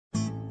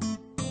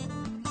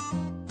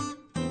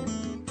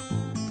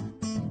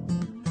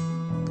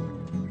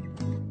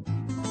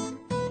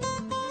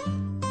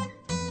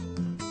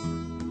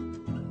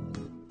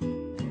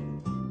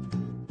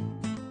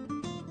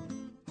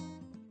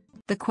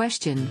The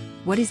question,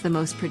 what is the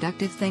most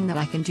productive thing that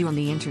I can do on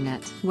the internet?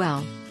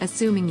 Well,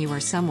 assuming you are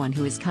someone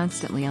who is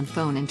constantly on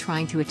phone and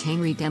trying to attain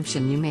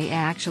redemption, you may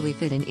actually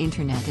fit an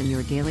internet in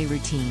your daily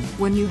routine.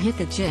 When you hit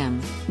the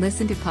gym,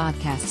 listen to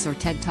podcasts or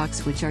TED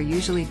Talks which are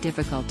usually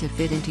difficult to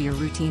fit into your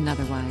routine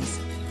otherwise.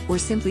 Or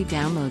simply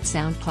download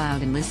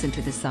SoundCloud and listen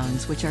to the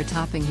songs which are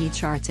topping heat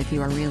charts if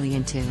you are really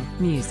into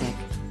music.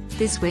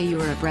 This way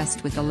you are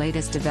abreast with the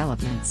latest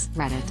developments.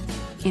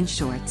 Reddit, in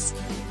Shorts,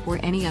 or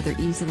any other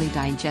easily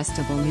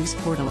digestible news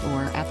portal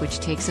or app which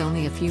takes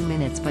only a few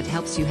minutes but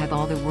helps you have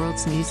all the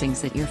world's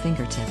musings at your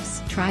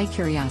fingertips. Try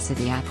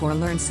Curiosity app or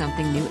learn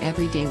something new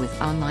every day with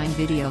online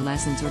video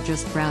lessons, or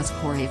just browse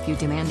Quora if you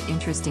demand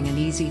interesting and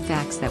easy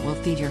facts that will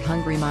feed your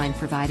hungry mind,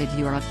 provided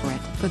you are up for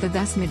it. For the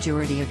vast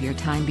majority of your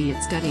time, be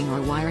it studying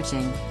or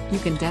watching, you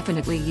can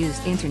definitely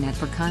use internet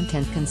for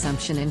content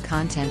consumption and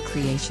content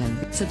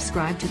creation.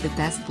 Subscribe to the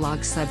best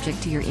blogs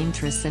subject to your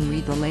interests and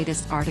read the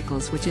latest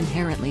articles which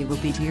inherently will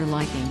be to your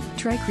liking.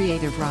 Try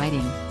creative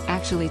writing,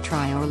 actually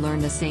try or learn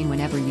the same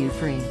whenever you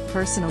free.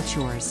 Personal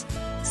chores.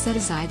 Set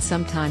aside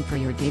some time for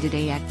your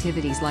day-to-day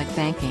activities like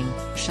banking,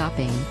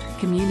 shopping,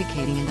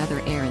 communicating and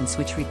other errands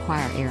which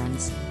require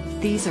errands.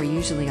 These are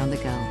usually on the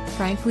go.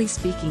 Frankly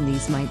speaking,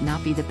 these might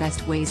not be the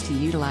best ways to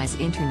utilize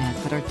internet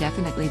but are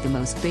definitely the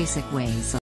most basic ways.